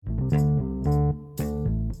Hey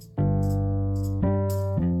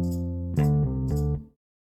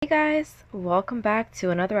guys, welcome back to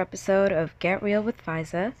another episode of Get Real with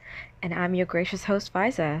Fiza, and I'm your gracious host,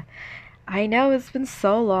 Fiza. I know it's been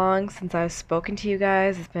so long since I've spoken to you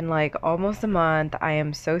guys. It's been like almost a month. I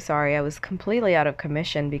am so sorry. I was completely out of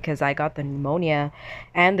commission because I got the pneumonia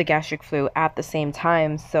and the gastric flu at the same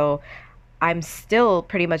time. So I'm still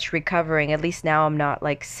pretty much recovering. At least now I'm not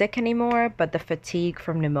like sick anymore, but the fatigue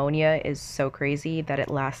from pneumonia is so crazy that it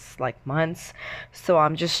lasts like months. So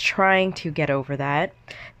I'm just trying to get over that.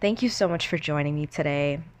 Thank you so much for joining me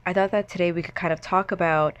today. I thought that today we could kind of talk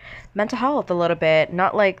about mental health a little bit,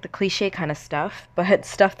 not like the cliche kind of stuff, but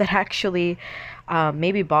stuff that actually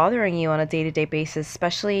may be bothering you on a day-to-day basis,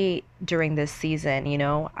 especially during this season.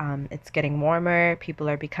 It's getting warmer, people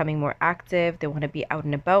are becoming more active, they want to be out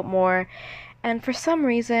and about more. And for some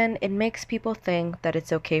reason, it makes people think that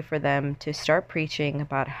it's okay for them to start preaching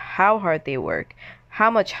about how hard they work, how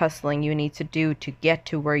much hustling you need to do to get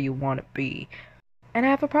to where you want to be. And I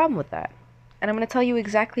have a problem with that. And I'm going to tell you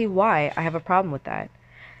exactly why I have a problem with that.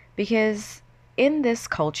 Because in this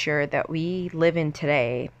culture that we live in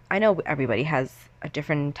today, I know everybody has a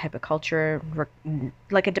different type of culture,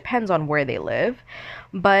 like it depends on where they live,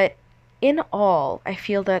 but in all, I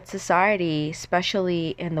feel that society,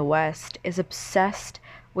 especially in the West, is obsessed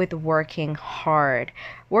with working hard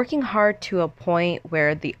to a point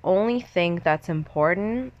where the only thing that's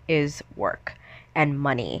important is work and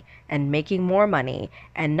money and making more money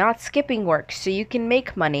and not skipping work so you can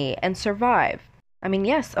make money and survive. I mean,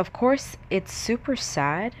 yes, of course, it's super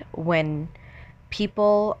sad when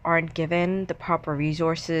people aren't given the proper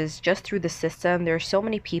resources just through the system. There are so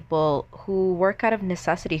many people who work out of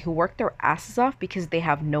necessity, who work their asses off because they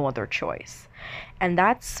have no other choice. And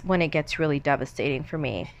that's when it gets really devastating for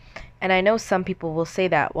me. And I know some people will say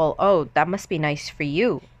that, well, oh, that must be nice for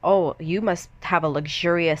you. Oh, you must have a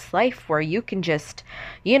luxurious life where you can just,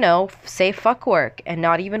 say fuck work and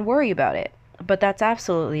not even worry about it. But that's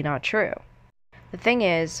absolutely not true. The thing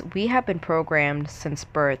is, we have been programmed since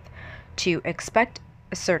birth to expect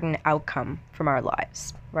a certain outcome from our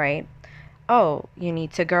lives, right? Oh, you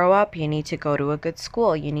need to grow up, you need to go to a good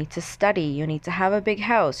school, you need to study, you need to have a big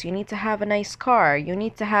house, you need to have a nice car, you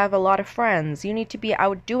need to have a lot of friends, you need to be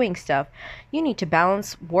out doing stuff, you need to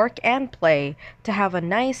balance work and play to have a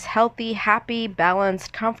nice, healthy, happy,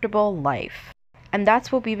 balanced, comfortable life. And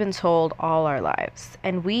that's what we've been told all our lives.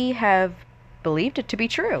 And we have believed it to be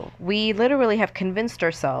true. We literally have convinced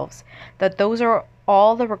ourselves that those are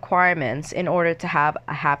all the requirements in order to have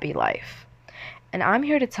a happy life. And I'm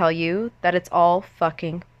here to tell you that it's all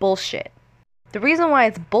fucking bullshit. The reason why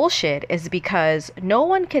it's bullshit is because no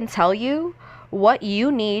one can tell you what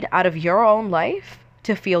you need out of your own life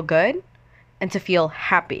to feel good and to feel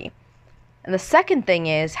happy. And the second thing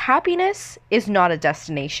is, happiness is not a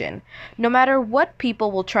destination. No matter what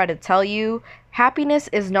people will try to tell you, happiness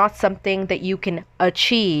is not something that you can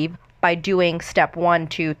achieve by doing step 1,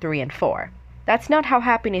 2, 3, and 4. That's not how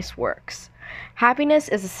happiness works. Happiness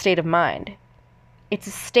is a state of mind. It's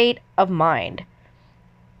a state of mind.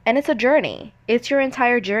 And it's a journey. It's your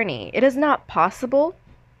entire journey. It is not possible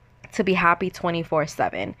to be happy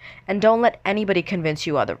 24/7. And don't let anybody convince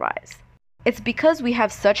you otherwise. It's because we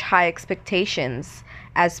have such high expectations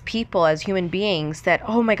as people, as human beings, that,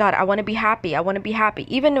 oh my God, I want to be happy. I want to be happy.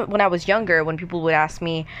 Even when I was younger, when people would ask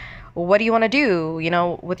me, well, what do you want to do,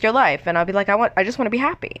 with your life? And I'd be like, I just want to be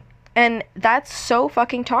happy. And that's so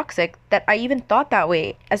fucking toxic that I even thought that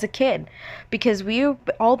way as a kid, because we've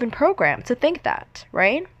all been programmed to think that,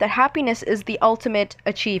 right? That happiness is the ultimate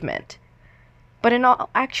achievement. But in all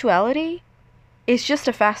actuality, it's just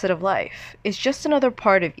a facet of life. It's just another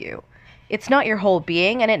part of you. It's not your whole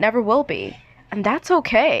being, and it never will be. And that's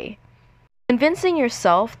okay. Convincing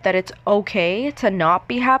yourself that it's okay to not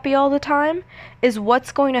be happy all the time is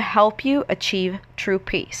what's going to help you achieve true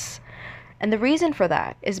peace. And the reason for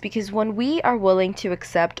that is because when we are willing to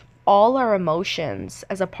accept all our emotions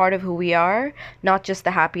as a part of who we are, not just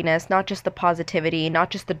the happiness, not just the positivity, not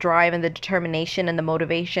just the drive and the determination and the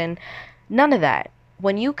motivation, none of that.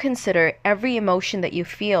 When you consider every emotion that you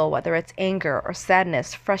feel, whether it's anger or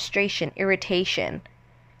sadness, frustration, irritation,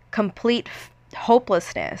 complete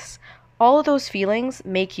hopelessness, all of those feelings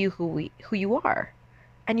make you who you are.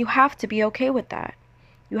 And you have to be okay with that.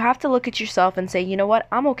 You have to look at yourself and say, you know what,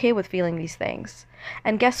 I'm okay with feeling these things.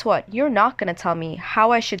 And guess what? You're not going to tell me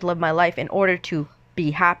how I should live my life in order to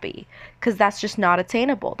be happy, because that's just not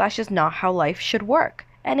attainable. That's just not how life should work.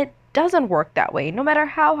 And it doesn't work that way, no matter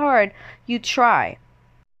how hard you try.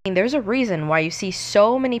 There's a reason why you see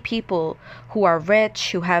so many people who are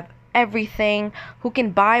rich, who have everything, who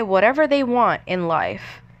can buy whatever they want in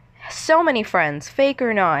life, so many friends, fake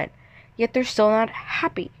or not, yet they're still not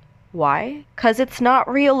happy. Why? Because it's not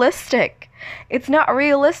realistic. It's not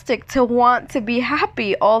realistic to want to be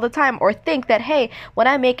happy all the time or think that, hey, when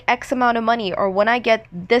I make X amount of money or when I get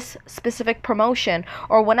this specific promotion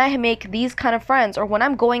or when I make these kind of friends or when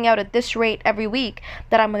I'm going out at this rate every week,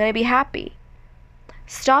 that I'm going to be happy.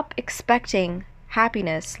 Stop expecting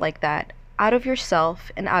happiness like that out of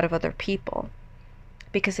yourself and out of other people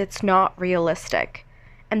because it's not realistic.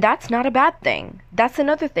 And that's not a bad thing. That's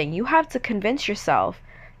another thing. You have to convince yourself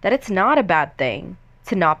that it's not a bad thing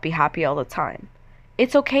to not be happy all the time.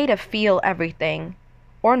 It's okay to feel everything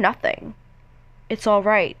or nothing. It's all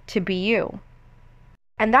right to be you.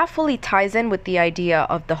 And that fully ties in with the idea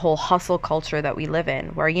of the whole hustle culture that we live in,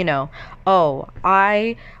 where, oh,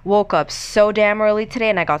 I woke up so damn early today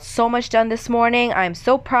and I got so much done this morning. I'm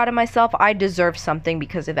so proud of myself. I deserve something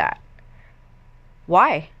because of that.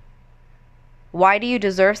 Why? Why do you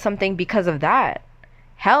deserve something because of that?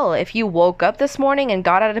 Hell, if you woke up this morning and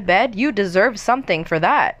got out of bed, you deserve something for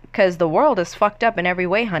that. Because the world is fucked up in every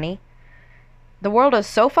way, honey. The world is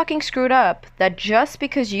so fucking screwed up that just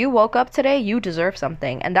because you woke up today, you deserve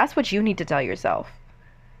something. And that's what you need to tell yourself.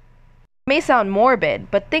 It may sound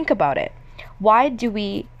morbid, but think about it. Why do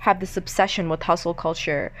we have this obsession with hustle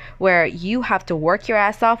culture where you have to work your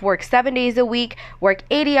ass off, work 7 days a week, work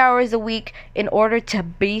 80 hours a week in order to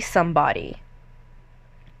be somebody?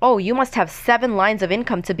 Oh, you must have 7 lines of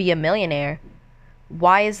income to be a millionaire.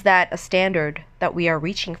 Why is that a standard that we are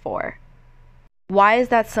reaching for? Why is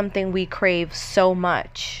that something we crave so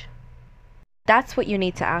much? That's what you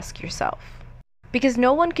need to ask yourself. Because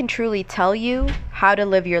no one can truly tell you how to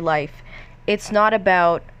live your life. It's not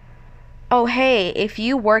about, oh, hey, if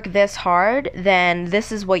you work this hard, then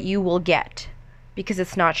this is what you will get. Because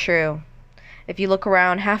it's not true. If you look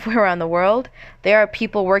around halfway around the world, there are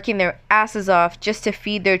people working their asses off just to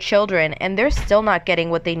feed their children, and they're still not getting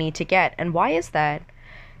what they need to get. And why is that?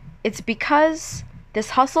 It's because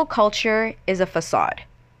this hustle culture is a facade.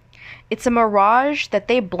 It's a mirage that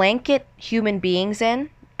they blanket human beings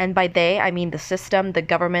in, and by they, I mean the system, the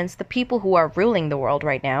governments, the people who are ruling the world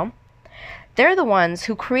right now. They're the ones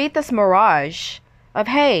who create this mirage of,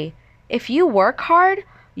 hey, if you work hard,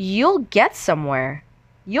 you'll get somewhere.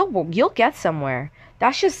 You'll get somewhere.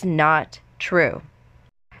 That's just not true.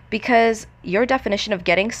 Because your definition of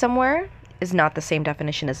getting somewhere is not the same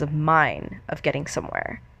definition as of mine of getting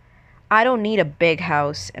somewhere. I don't need a big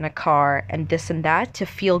house and a car and this and that to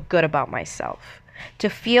feel good about myself. To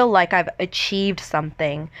feel like I've achieved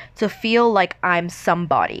something. To feel like I'm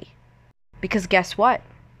somebody. Because guess what?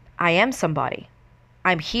 I am somebody.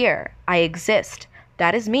 I'm here. I exist.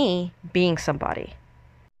 That is me being somebody.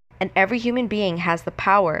 And every human being has the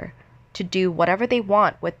power to do whatever they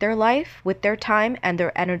want with their life, with their time, and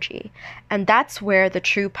their energy. And that's where the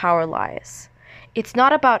true power lies. It's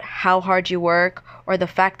not about how hard you work or the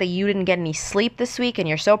fact that you didn't get any sleep this week and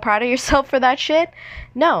you're so proud of yourself for that shit.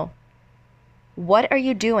 No. What are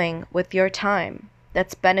you doing with your time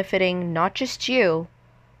that's benefiting not just you,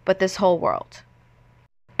 but this whole world?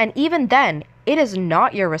 And even then, it is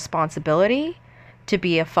not your responsibility to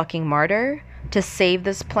be a fucking martyr, to save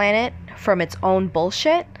this planet from its own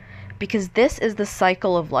bullshit, because this is the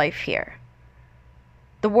cycle of life here.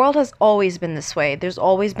 The world has always been this way. There's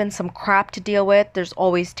always been some crap to deal with. There's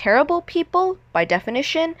always terrible people, by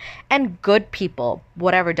definition, and good people,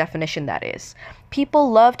 whatever definition that is.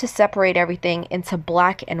 People love to separate everything into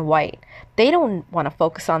black and white. They don't want to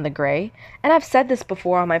focus on the gray. And I've said this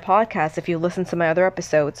before on my podcast, if you listen to my other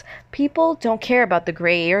episodes. People don't care about the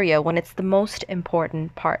gray area when it's the most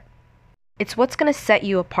important part. It's what's going to set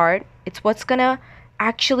you apart. It's what's going to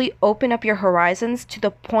actually open up your horizons to the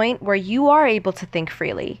point where you are able to think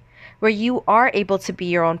freely, where you are able to be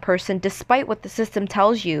your own person despite what the system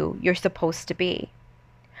tells you you're supposed to be.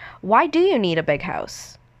 Why do you need a big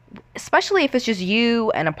house? Especially if it's just you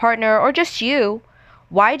and a partner or just you.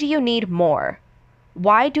 Why do you need more?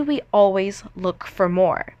 Why do we always look for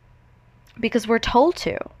more? Because we're told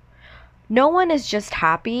to. No one is just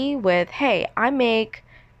happy with, hey, I make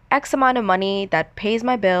X amount of money that pays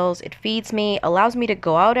my bills, it feeds me, allows me to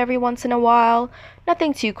go out every once in a while.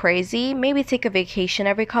 Nothing too crazy. Maybe take a vacation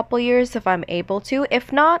every couple years if I'm able to.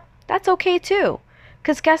 If not, that's okay too.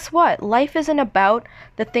 Because guess what? Life isn't about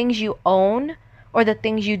the things you own or the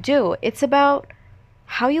things you do. It's about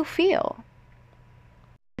how you feel.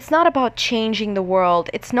 It's not about changing the world.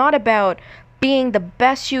 It's not about being the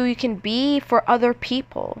best you can be for other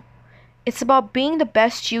people. It's about being the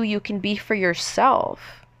best you can be for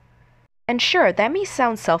yourself. And sure, that may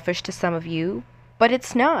sound selfish to some of you, but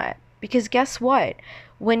it's not. Because guess what?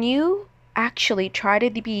 When you actually try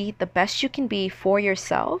to be the best you can be for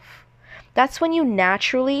yourself, That's when you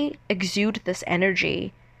naturally exude this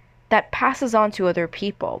energy that passes on to other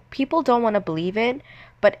people. People don't want to believe it,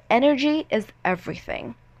 but energy is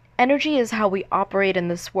everything. Energy is how we operate in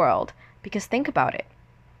this world. Because think about it.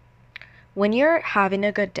 When you're having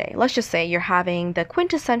a good day, let's just say you're having the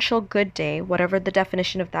quintessential good day, whatever the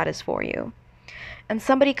definition of that is for you, and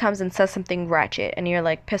somebody comes and says something ratchet and you're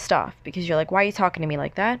like pissed off because you're like, why are you talking to me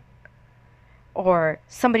like that? Or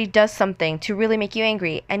somebody does something to really make you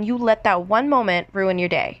angry and you let that one moment ruin your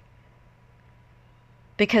day.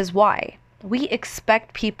 Because why? We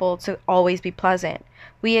expect people to always be pleasant.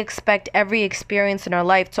 We expect every experience in our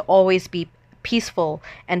life to always be peaceful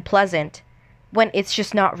and pleasant when it's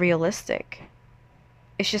just not realistic.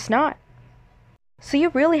 It's just not. So you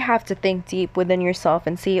really have to think deep within yourself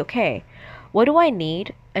and see, okay, what do I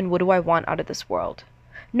need and what do I want out of this world?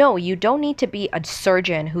 No, you don't need to be a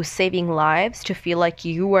surgeon who's saving lives to feel like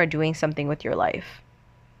you are doing something with your life.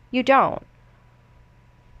 You don't.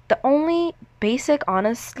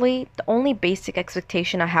 Honestly, the only basic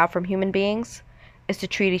expectation I have from human beings is to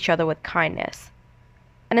treat each other with kindness.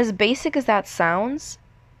 And as basic as that sounds,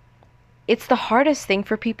 it's the hardest thing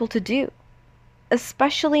for people to do,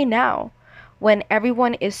 especially now when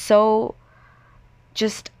everyone is so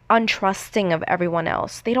just untrusting of everyone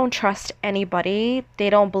else. They don't trust anybody. They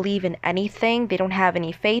don't believe in anything. They don't have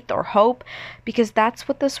any faith or hope because that's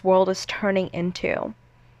what this world is turning into.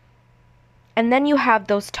 And then you have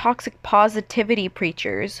those toxic positivity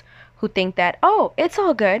preachers who think that, oh, it's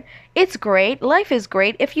all good. It's great. Life is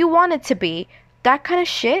great if you want it to be. That kind of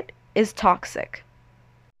shit is toxic.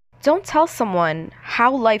 Don't tell someone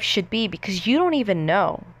how life should be because you don't even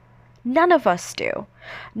know. None of us do.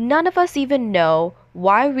 None of us even know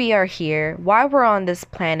why we are here, why we're on this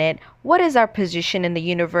planet, what is our position in the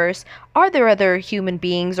universe, are there other human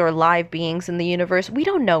beings or live beings in the universe? We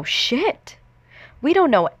don't know shit. We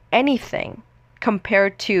don't know anything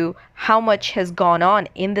compared to how much has gone on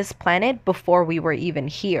in this planet before we were even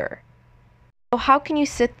here. So how can you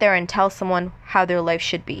sit there and tell someone how their life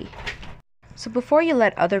should be? So before you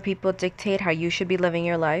let other people dictate how you should be living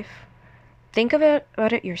your life, think about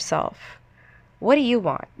it yourself. What do you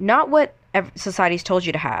want? Not what society's told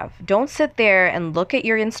you to have. Don't sit there and look at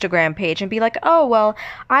your Instagram page and be like, oh, well,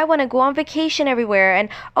 I want to go on vacation everywhere. And,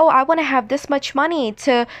 oh, I want to have this much money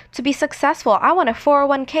to be successful. I want a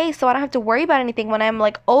 401k so I don't have to worry about anything when I'm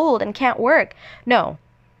like old and can't work. No,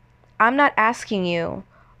 I'm not asking you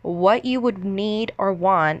what you would need or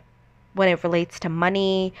want when it relates to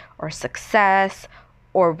money or success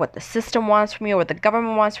or what the system wants from you or what the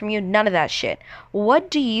government wants from you. None of that shit. What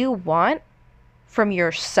do you want from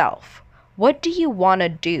yourself? What do you want to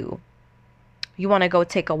do? You want to go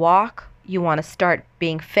take a walk? You want to start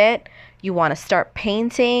being fit? You want to start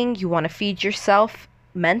painting? You want to feed yourself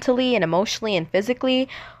mentally and emotionally and physically?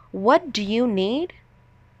 What do you need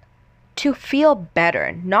to feel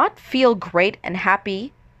better? Not feel great and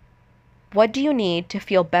happy. What do you need to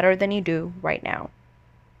feel better than you do right now?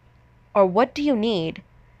 Or what do you need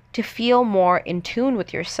to feel more in tune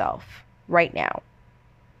with yourself right now?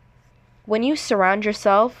 When you surround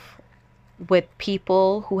yourself with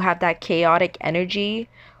people who have that chaotic energy,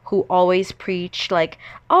 who always preach like,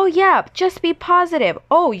 oh yeah, just be positive.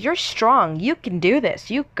 Oh, you're strong. You can do this.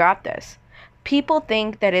 You got this. People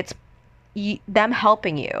think that it's them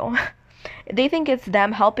helping you. They think it's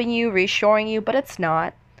them helping you, reassuring you, but it's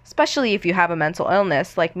not. Especially if you have a mental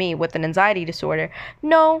illness like me with an anxiety disorder.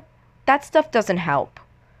 No, that stuff doesn't help.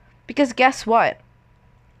 Because guess what?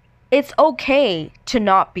 It's okay to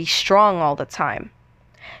not be strong all the time.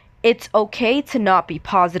 It's okay to not be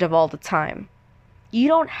positive all the time. You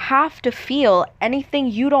don't have to feel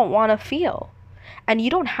anything you don't want to feel. And you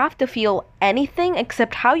don't have to feel anything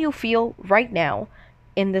except how you feel right now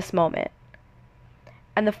in this moment.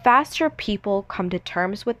 And the faster people come to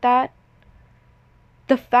terms with that,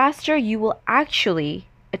 the faster you will actually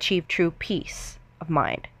achieve true peace of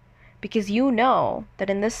mind. Because you know that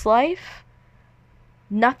in this life,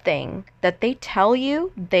 nothing that they tell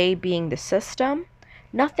you, they being the system,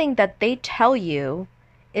 nothing that they tell you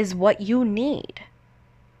is what you need.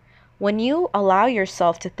 When you allow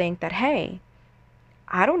yourself to think that, hey,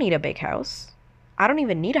 I don't need a big house. I don't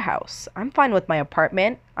even need a house. I'm fine with my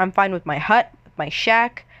apartment. I'm fine with my hut, my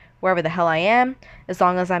shack, wherever the hell I am, as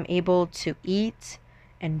long as I'm able to eat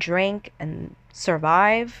and drink and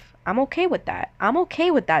survive. I'm okay with that. I'm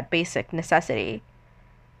okay with that basic necessity.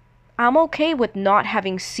 I'm okay with not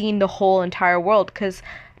having seen the whole entire world because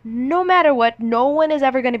no matter what, no one is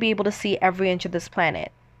ever going to be able to see every inch of this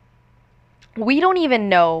planet. We don't even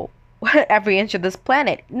know every inch of this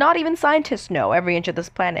planet. Not even scientists know every inch of this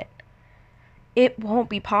planet. It won't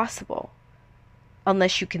be possible.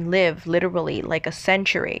 unless you can live literally like a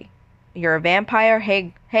century. You're a vampire?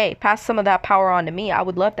 Hey, pass some of that power on to me. I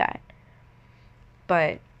would love that.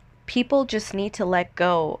 But people just need to let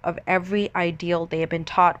go of every ideal they have been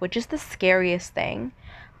taught, which is the scariest thing.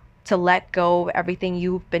 To let go of everything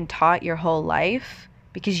you've been taught your whole life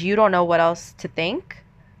because you don't know what else to think,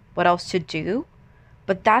 what else to do.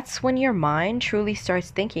 But that's when your mind truly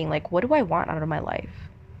starts thinking, like, what do I want out of my life?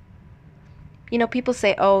 You know, people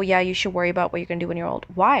say, oh, yeah, you should worry about what you're going to do when you're old.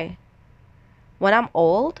 Why? When I'm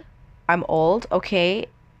old, okay.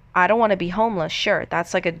 I don't want to be homeless. Sure,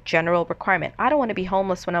 that's like a general requirement. I don't want to be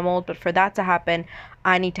homeless when I'm old, but for that to happen,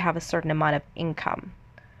 I need to have a certain amount of income.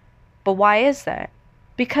 But why is that?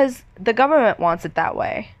 Because the government wants it that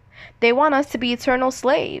way. They want us to be eternal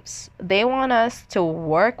slaves. They want us to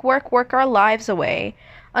work our lives away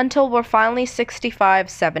until we're finally 65,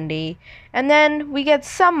 70, and then we get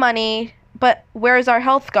some money, but where's our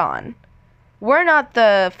health gone? We're not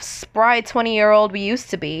the spry 20-year-old we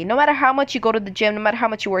used to be. No matter how much you go to the gym, no matter how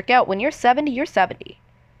much you work out, when you're 70, you're 70.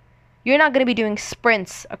 You're not going to be doing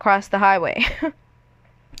sprints across the highway.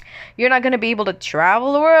 You're not going to be able to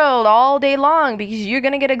travel the world all day long because you're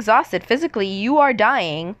going to get exhausted. Physically, you are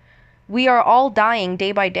dying. We are all dying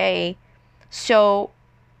day by day. So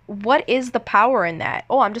what is the power in that?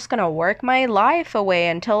 Oh, I'm just going to work my life away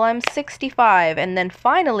until I'm 65. And then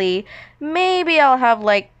finally, maybe I'll have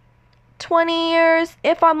like 20 years,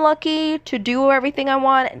 if I'm lucky, to do everything I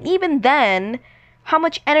want. And even then, how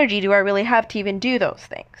much energy do I really have to even do those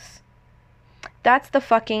things? That's the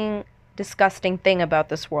fucking disgusting thing about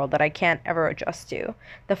this world that I can't ever adjust to.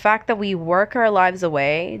 The fact that we work our lives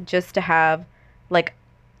away just to have like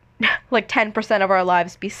 10% of our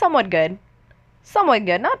lives be somewhat good. Somewhat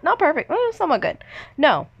good. Not perfect. Somewhat good.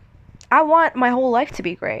 No. I want my whole life to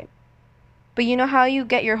be great. But you know how you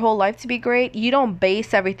get your whole life to be great? You don't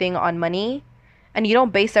base everything on money, and you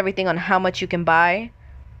don't base everything on how much you can buy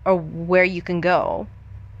or where you can go.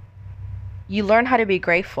 You learn how to be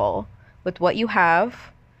grateful with what you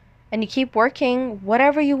have, and you keep working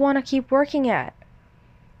whatever you want to keep working at.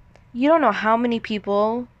 You don't know how many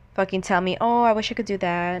people fucking tell me, oh, I wish I could do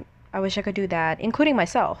that. I wish I could do that, including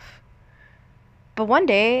myself. But one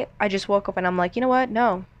day, I just woke up and I'm like, you know what?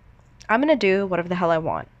 No. I'm gonna do whatever the hell I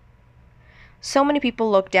want. So many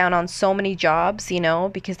people look down on so many jobs, you know,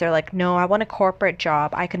 because they're like, no, I want a corporate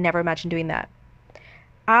job. I could never imagine doing that.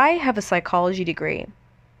 I have a psychology degree.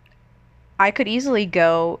 I could easily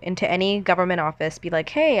go into any government office, be like,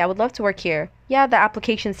 hey, I would love to work here. Yeah, the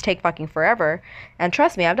applications take fucking forever. And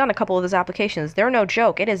trust me, I've done a couple of those applications. They're no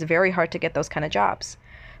joke. It is very hard to get those kind of jobs.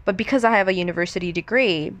 But because I have a university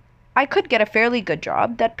degree, I could get a fairly good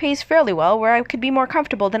job that pays fairly well where I could be more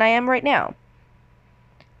comfortable than I am right now.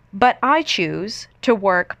 But I choose to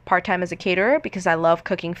work part-time as a caterer because I love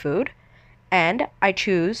cooking food, and I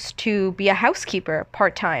choose to be a housekeeper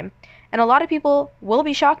part-time. And a lot of people will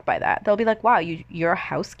be shocked by that. They'll be like, wow, you're a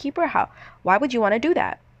housekeeper? Why would you want to do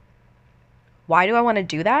that? Why do I want to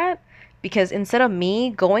do that? Because instead of me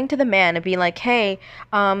going to the man and being like, hey,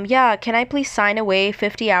 yeah, can I please sign away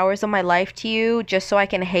 50 hours of my life to you just so I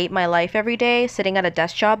can hate my life every day sitting at a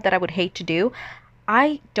desk job that I would hate to do?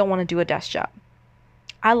 I don't want to do a desk job.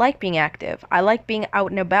 I like being active. I like being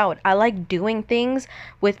out and about. I like doing things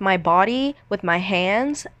with my body, with my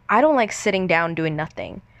hands. I don't like sitting down doing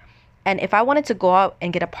nothing. And if I wanted to go out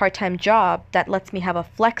and get a part-time job that lets me have a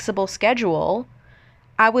flexible schedule,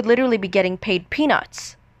 I would literally be getting paid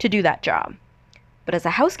peanuts to do that job. But as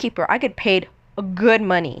a housekeeper, I get paid good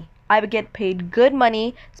money. I would get paid good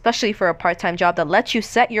money, especially for a part-time job that lets you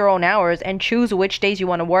set your own hours and choose which days you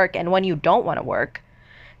want to work and when you don't want to work.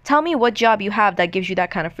 Tell me what job you have that gives you that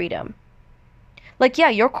kind of freedom. Like, yeah,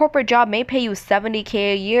 your corporate job may pay you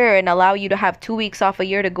 $70K a year and allow you to have 2 weeks off a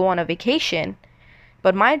year to go on a vacation.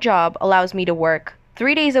 But my job allows me to work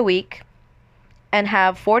 3 days a week and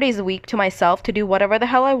have 4 days a week to myself to do whatever the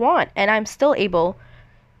hell I want. And I'm still able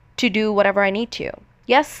to do whatever I need to.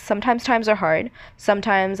 Yes, sometimes times are hard.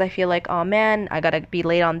 Sometimes I feel like, oh man, I gotta be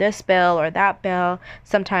late on this bill or that bill.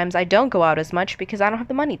 Sometimes I don't go out as much because I don't have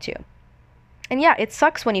the money to. And yeah, it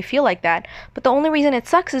sucks when you feel like that, but the only reason it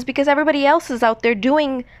sucks is because everybody else is out there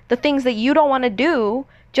doing the things that you don't want to do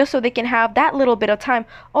just so they can have that little bit of time.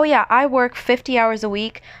 Oh yeah, I work 50 hours a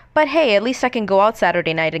week, but hey, at least I can go out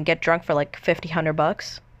Saturday night and get drunk for like 50,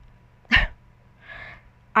 $100.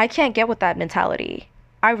 I can't get with that mentality.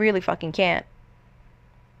 I really fucking can't.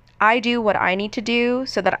 I do what I need to do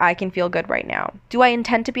so that I can feel good right now. Do I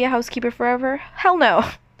intend to be a housekeeper forever? Hell no.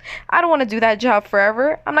 I don't want to do that job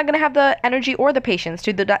forever. I'm not going to have the energy or the patience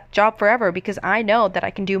to do that job forever because I know that I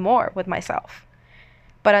can do more with myself.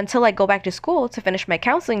 But until I go back to school to finish my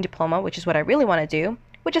counseling diploma, which is what I really want to do,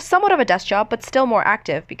 which is somewhat of a desk job, but still more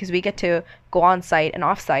active because we get to go on site and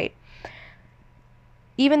off site.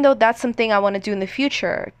 Even though that's something I want to do in the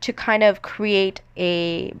future to kind of create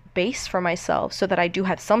a base for myself so that I do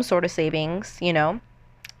have some sort of savings,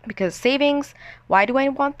 because savings, why do I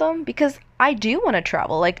want them? Because I do want to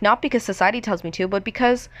travel, like not because society tells me to, but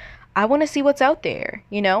because I want to see what's out there,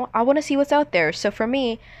 I want to see what's out there. So for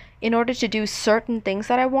me, in order to do certain things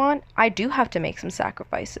that I want, I do have to make some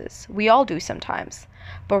sacrifices. We all do sometimes.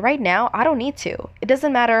 But right now, I don't need to. It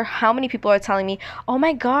doesn't matter how many people are telling me, oh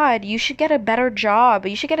my God, you should get a better job.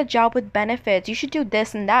 You should get a job with benefits. You should do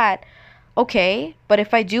this and that. Okay, but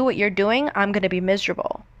if I do what you're doing, I'm going to be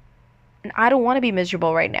miserable. And I don't want to be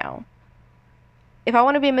miserable right now. If I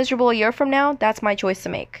want to be miserable a year from now, that's my choice to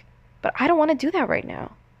make. But I don't want to do that right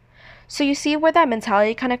now. So you see where that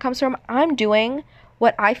mentality kind of comes from? I'm doing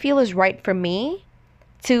what I feel is right for me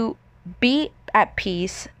to be at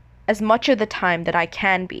peace as much of the time that I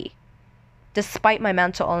can be, despite my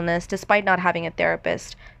mental illness, despite not having a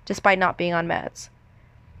therapist, despite not being on meds.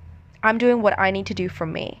 I'm doing what I need to do for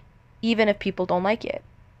me, even if people don't like it.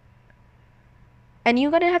 And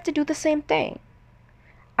you're going to have to do the same thing.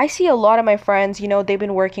 I see a lot of my friends, they've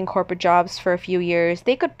been working corporate jobs for a few years.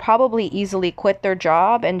 They could probably easily quit their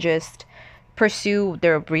job and just pursue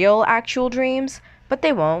their real, actual dreams, but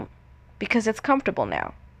they won't because it's comfortable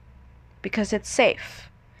now, because it's safe,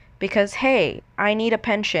 because, hey, I need a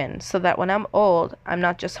pension so that when I'm old, I'm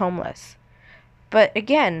not just homeless. But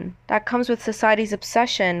again, that comes with society's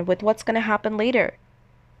obsession with what's going to happen later.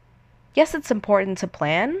 Yes, it's important to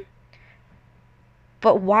plan,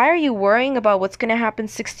 but why are you worrying about what's going to happen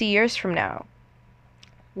 60 years from now?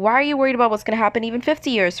 Why are you worried about what's going to happen even 50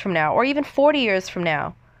 years from now or even 40 years from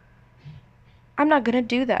now? I'm not going to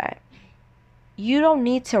do that. You don't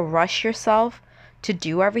need to rush yourself to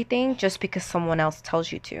do everything just because someone else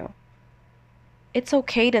tells you to. It's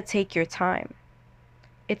okay to take your time.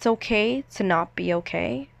 It's okay to not be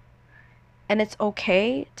okay. And it's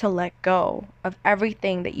okay to let go of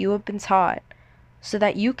everything that you have been taught so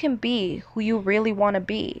that you can be who you really want to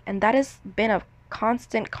be. And that has been a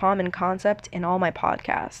constant common concept in all my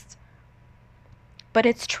podcasts. But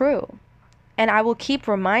it's true. And I will keep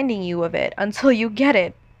reminding you of it until you get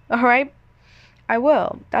it. All right? I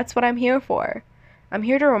will. That's what I'm here for. I'm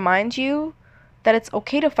here to remind you that it's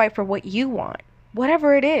okay to fight for what you want,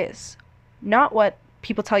 whatever it is. Not what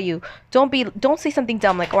people tell you. Don't say something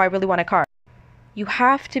dumb like, "Oh, I really want a car." You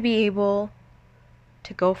have to be able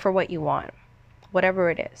to go for what you want, whatever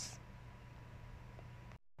it is.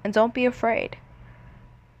 And don't be afraid.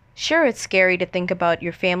 Sure, it's scary to think about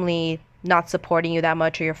your family not supporting you that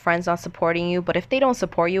much or your friends not supporting you, but if they don't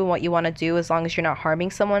support you in what you want to do as long as you're not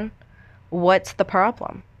harming someone, what's the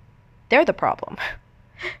problem? They're the problem.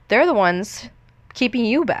 They're the ones keeping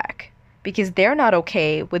you back because they're not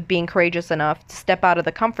okay with being courageous enough to step out of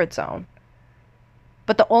the comfort zone.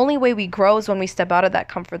 But the only way we grow is when we step out of that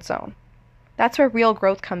comfort zone. That's where real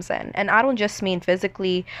growth comes in. And I don't just mean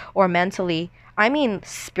physically or mentally, I mean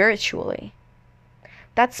spiritually.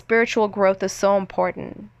 That spiritual growth is so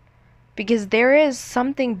important because there is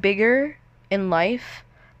something bigger in life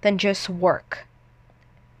than just work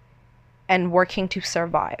and working to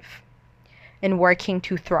survive and working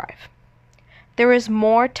to thrive. There is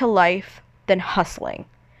more to life than hustling.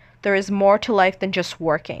 There is more to life than just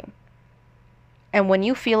working. And when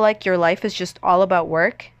you feel like your life is just all about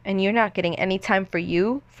work and you're not getting any time for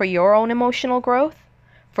you, for your own emotional growth,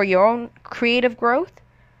 for your own creative growth,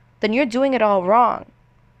 then you're doing it all wrong.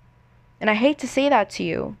 And I hate to say that to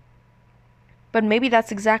you, but maybe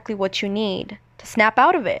that's exactly what you need to snap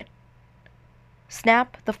out of it.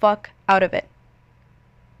 Snap the fuck out of it.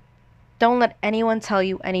 Don't let anyone tell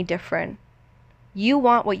you any different. You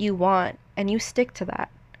want what you want, and you stick to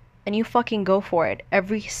that. And you fucking go for it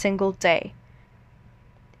every single day.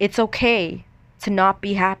 It's okay to not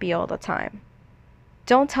be happy all the time.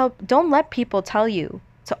 Don't let people tell you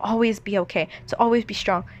to always be okay, to always be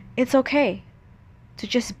strong. It's okay to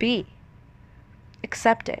just be.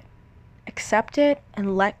 Accept it. Accept it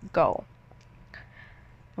and let go.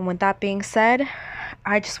 And with that being said,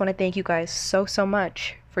 I just want to thank you guys so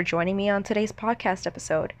much for joining me on today's podcast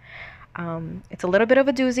episode. It's a little bit of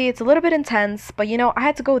a doozy. It's a little bit intense, but I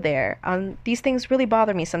had to go there. These things really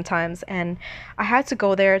bother me sometimes, and I had to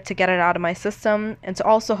go there to get it out of my system and to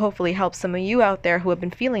also hopefully help some of you out there who have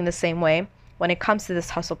been feeling the same way when it comes to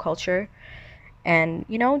this hustle culture. And,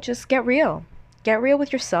 just get real. Get real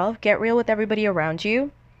with yourself. Get real with everybody around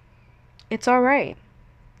you. It's all right.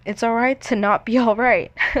 It's all right to not be all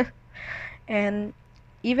right. And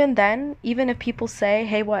even then, even if people say,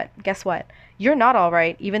 hey, guess what? You're not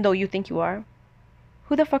alright, even though you think you are.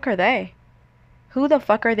 Who the fuck are they? Who the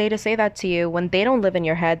fuck are they to say that to you when they don't live in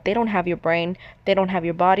your head, they don't have your brain, they don't have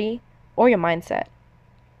your body or your mindset?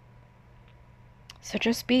 So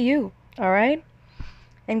just be you, alright?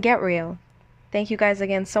 And get real. Thank you guys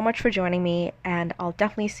again so much for joining me, and I'll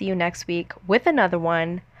definitely see you next week with another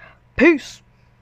one. Peace!